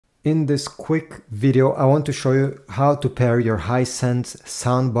In this quick video, I want to show you how to pair your Hisense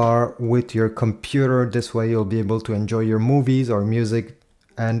soundbar with your computer. This way you'll be able to enjoy your movies or music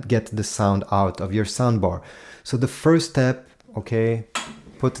and get the sound out of your soundbar. So the first step, okay,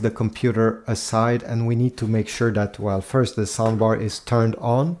 put the computer aside and we need to make sure that, well, first the soundbar is turned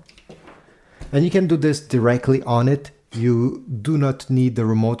on. And you can do this directly on it. You do not need the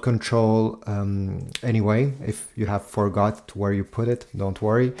remote control anyway. If you have forgot where you put it, don't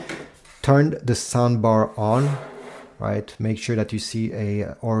worry. Turn the soundbar on, right? Make sure that you see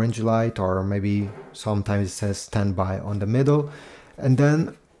a orange light, or maybe sometimes it says standby on the middle. And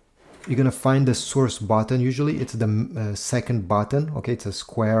then you're gonna find the source button. Usually it's the second button, okay? It's a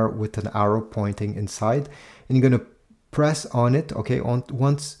square with an arrow pointing inside. And you're gonna press on it, okay,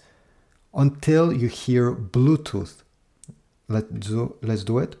 until you hear Bluetooth. Let's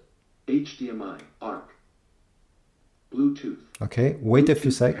do it. HDMI, ARC, Bluetooth. Okay, wait a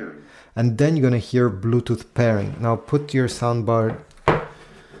few seconds, and then you're gonna hear Bluetooth pairing. Now put your soundbar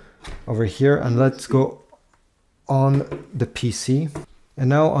over here and let's go on the PC. And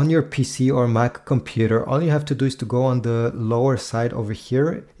now on your PC or Mac computer, all you have to do is to go on the lower side over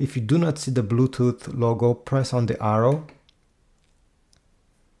here. If you do not see the Bluetooth logo, press on the arrow.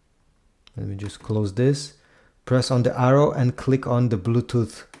 Let me just close this. Press on the arrow and click on the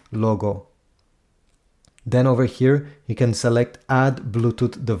Bluetooth logo. Then over here, you can select Add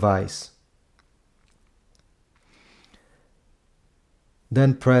Bluetooth Device.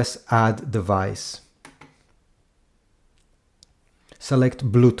 Then press Add Device.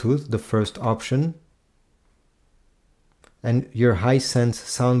 Select Bluetooth, the first option. And your Hisense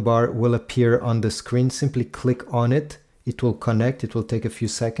soundbar will appear on the screen. Simply click on it. It will connect. It will take a few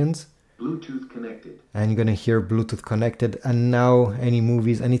seconds. Bluetooth connected. And you're gonna hear Bluetooth connected, and now any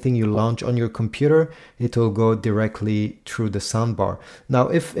movies, anything you launch on your computer, it will go directly through the soundbar. Now,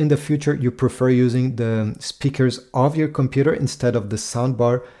 if in the future you prefer using the speakers of your computer instead of the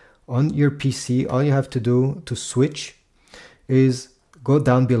soundbar on your PC, all you have to do to switch is go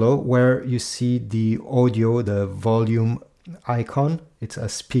down below where you see the audio, the volume icon. It's a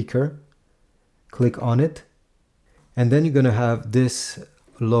speaker. Click on it, and then you're gonna have this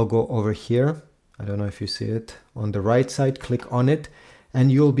logo over here. I don't know if you see it on the right side. Click on it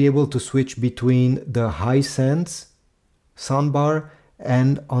and you'll be able to switch between the Hisense soundbar,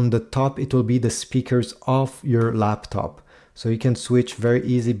 and on the top it will be the speakers of your laptop. So you can switch very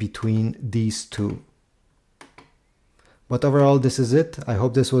easy between these two. But overall, this is it. I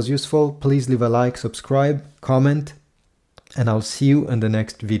hope this was useful. Please leave a like, subscribe, comment, and I'll see you in the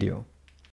next video.